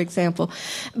Quebec, for example.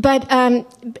 But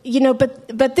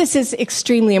but this is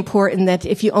extremely important, that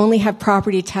if you only have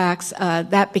property tax,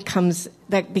 that becomes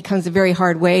a very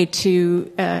hard way to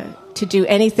do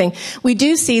anything. We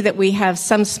do see that we have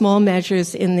some small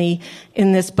measures in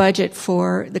this budget,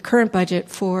 for the current budget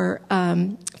for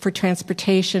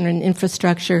transportation and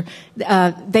infrastructure.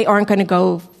 They aren't going to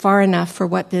go far enough for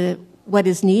what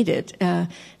is needed.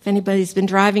 If anybody's been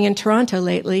driving in Toronto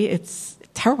lately, it's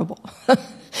terrible.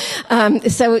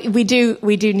 So we do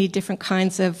need different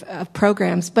kinds of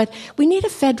programs, but we need a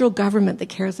federal government that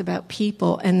cares about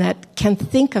people and that can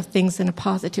think of things in a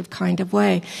positive kind of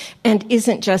way, and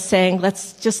isn't just saying,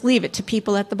 let's just leave it to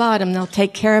people at the bottom. They'll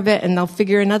take care of it and they'll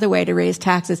figure another way to raise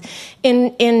taxes.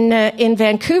 In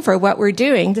Vancouver, what we're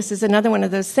doing, this is another one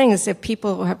of those things that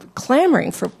people are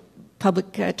clamoring for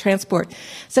public transport.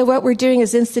 So what we're doing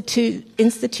is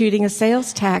instituting a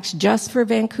sales tax just for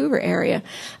Vancouver area.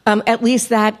 At least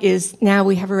that is, now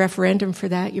we have a referendum for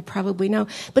that, you probably know.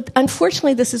 But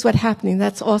unfortunately, this is what's happening.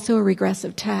 That's also a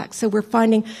regressive tax. So we're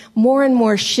finding more and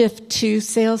more shift to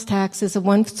sales taxes of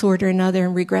one sort or another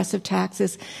and regressive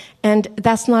taxes. And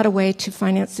that's not a way to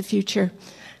finance the future.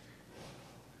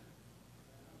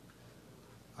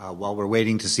 While we're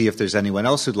waiting to see if there's anyone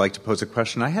else who'd like to pose a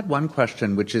question, I had one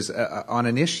question, which is on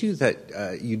an issue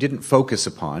that you didn't focus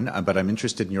upon, but I'm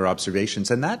interested in your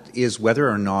observations, and that is whether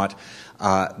or not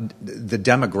the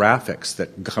demographics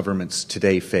that governments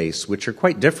today face, which are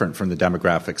quite different from the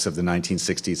demographics of the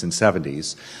 1960s and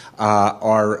 70s,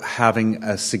 are having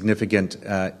a significant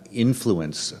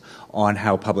influence on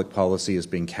how public policy is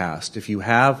being cast. If you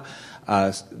have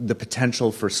the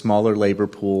potential for smaller labor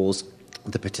pools,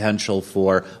 the potential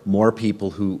for more people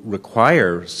who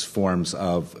require forms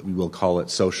of, we will call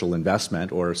it social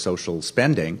investment or social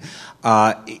spending,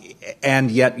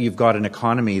 and yet you've got an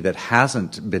economy that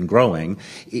hasn't been growing.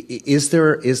 Is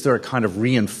there a kind of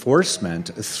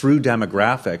reinforcement through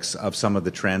demographics of some of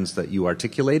the trends that you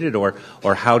articulated, or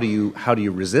how do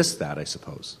you resist that, I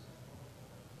suppose?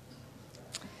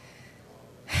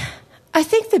 I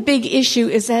think the big issue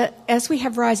is that as we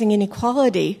have rising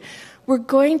inequality, we're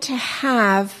going to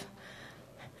have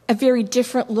a very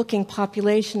different-looking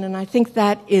population, and I think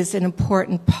that is an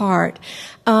important part.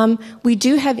 We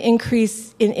do have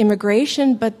increase in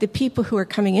immigration, but the people who are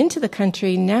coming into the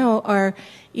country now are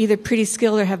either pretty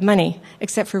skilled or have money,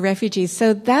 except for refugees.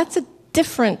 So that's a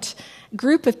different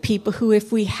group of people who,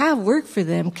 if we have work for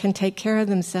them, can take care of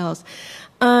themselves.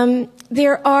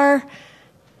 There are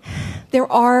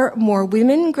more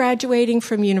women graduating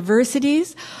from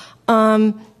universities.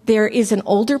 There is an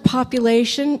older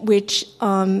population, which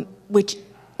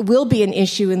will be an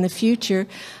issue in the future.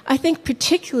 I think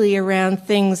particularly around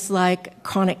things like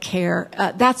chronic care.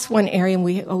 That's one area, and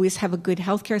we always have a good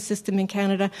healthcare system in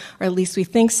Canada, or at least we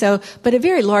think so. But a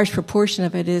very large proportion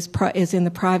of it is in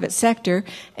the private sector,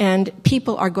 and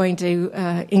people are going to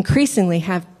increasingly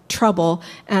have trouble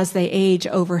as they age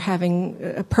over having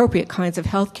appropriate kinds of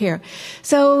health care.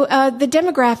 So the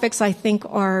demographics, I think,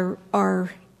 are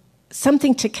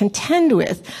something to contend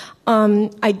with.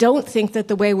 I don't think that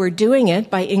the way we're doing it,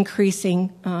 by increasing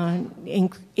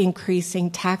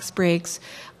tax breaks,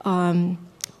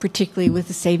 particularly with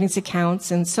the savings accounts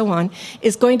and so on,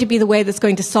 is going to be the way that's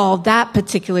going to solve that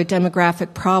particular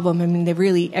demographic problem. I mean,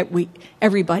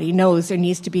 everybody knows there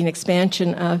needs to be an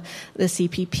expansion of the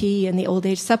CPP and the old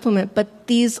age supplement, but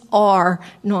these are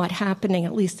not happening.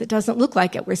 At least it doesn't look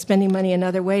like it. We're spending money in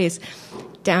other ways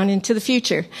down into the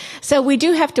future. So we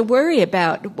do have to worry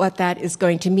about what that is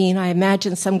going to mean. I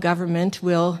imagine some government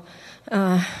will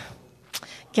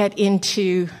get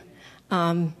into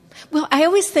well, I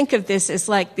always think of this as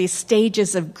like these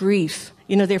stages of grief.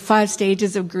 You know, there are 5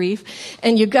 stages of grief,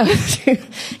 and you go through,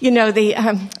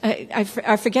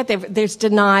 I forget, there's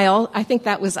denial. I think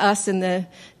that was us in the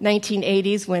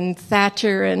 1980s when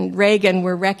Thatcher and Reagan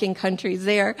were wrecking countries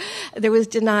there. There was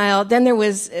denial. Then there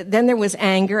was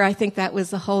anger. I think that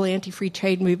was the whole anti-free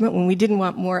trade movement when we didn't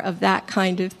want more of that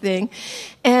kind of thing.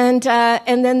 And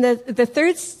then the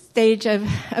third stage of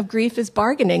grief is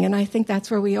bargaining, and I think that's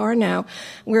where we are now,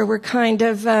 where we're kind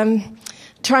of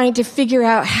trying to figure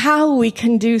out how we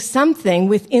can do something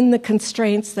within the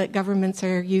constraints that governments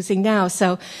are using now.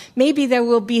 So maybe there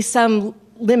will be some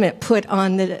limit put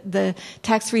on the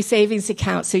tax-free savings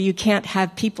account, so you can't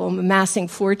have people amassing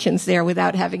fortunes there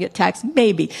without having it taxed.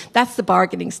 Maybe. That's the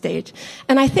bargaining stage.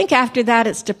 And I think after that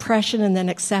it's depression and then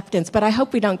acceptance, but I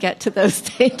hope we don't get to those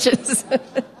stages.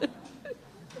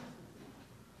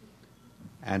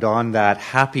 And on that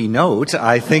happy note,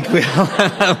 I think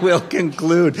we'll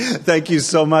conclude. Thank you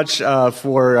so much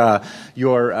for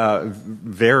your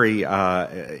very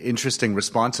interesting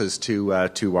responses to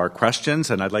our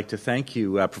questions. And I'd like to thank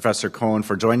you, Professor Cohen,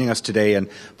 for joining us today and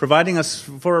providing us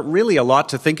for really a lot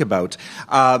to think about.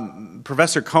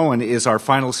 Professor Cohen is our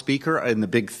final speaker in the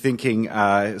Big Thinking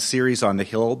series on the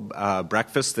Hill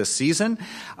breakfast this season.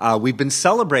 We've been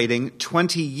celebrating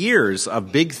 20 years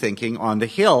of Big Thinking on the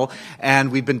Hill,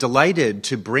 and we've been delighted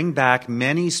to bring back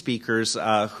many speakers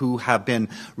who have been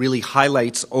really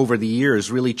highlights over the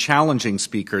years, really challenging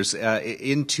speakers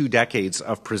in 2 decades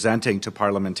of presenting to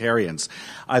parliamentarians.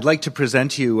 I'd like to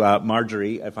present you,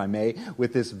 Marjorie, if I may,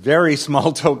 with this very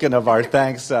small token of our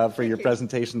thanks for your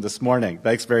presentation this morning.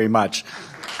 Thanks very much.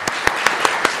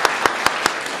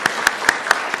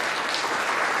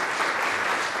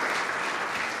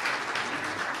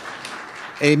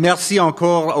 Et merci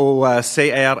encore au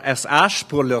CRSH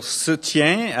pour leur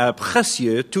soutien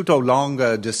précieux tout au long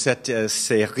de cette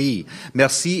série.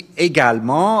 Merci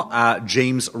également à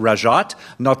James Rajot,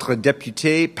 notre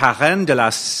député parrain de la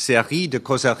série de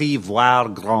causeries voire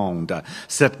grandes.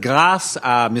 C'est grâce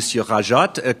à M.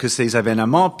 Rajot que ces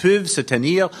événements peuvent se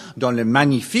tenir dans le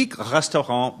magnifique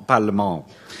restaurant Parlement.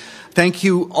 Thank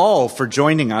you all for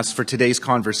joining us for today's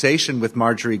conversation with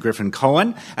Marjorie Griffin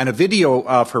Cohen, and a video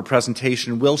of her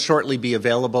presentation will shortly be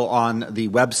available on the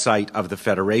website of the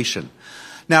Federation.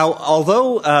 Now,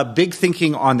 although Big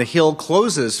Thinking on the Hill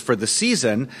closes for the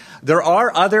season, there are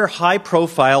other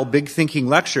high-profile Big Thinking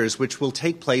lectures which will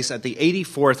take place at the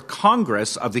 84th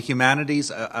Congress of the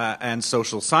Humanities and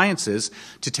Social Sciences,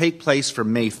 to take place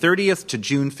from May 30th to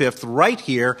June 5th right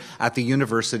here at the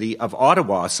University of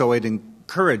Ottawa. So it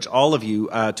encourage all of you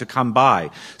to come by.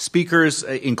 Speakers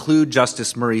include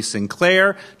Justice Murray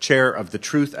Sinclair, Chair of the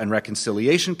Truth and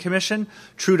Reconciliation Commission,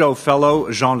 Trudeau Fellow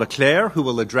Jean Leclerc, who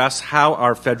will address how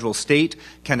our federal state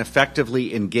can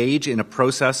effectively engage in a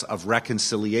process of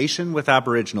reconciliation with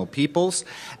Aboriginal peoples,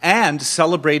 and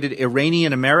celebrated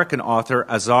Iranian-American author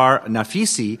Azar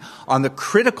Nafisi on the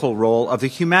critical role of the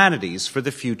humanities for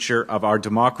the future of our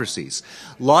democracies.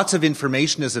 Lots of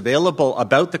information is available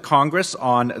about the Congress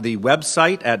on the website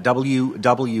at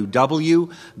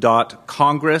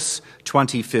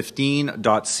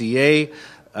www.congress2015.ca.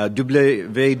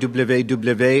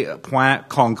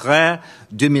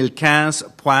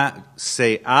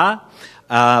 www.congrès2015.ca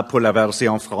pour la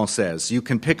version française. You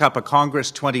can pick up a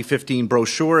Congress 2015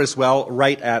 brochure as well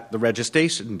right at the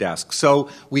registration desk. So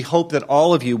we hope that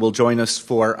all of you will join us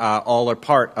for all or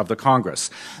part of the Congress.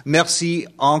 Merci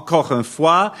encore une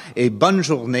fois et bonne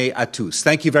journée à tous.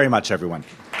 Thank you very much, everyone.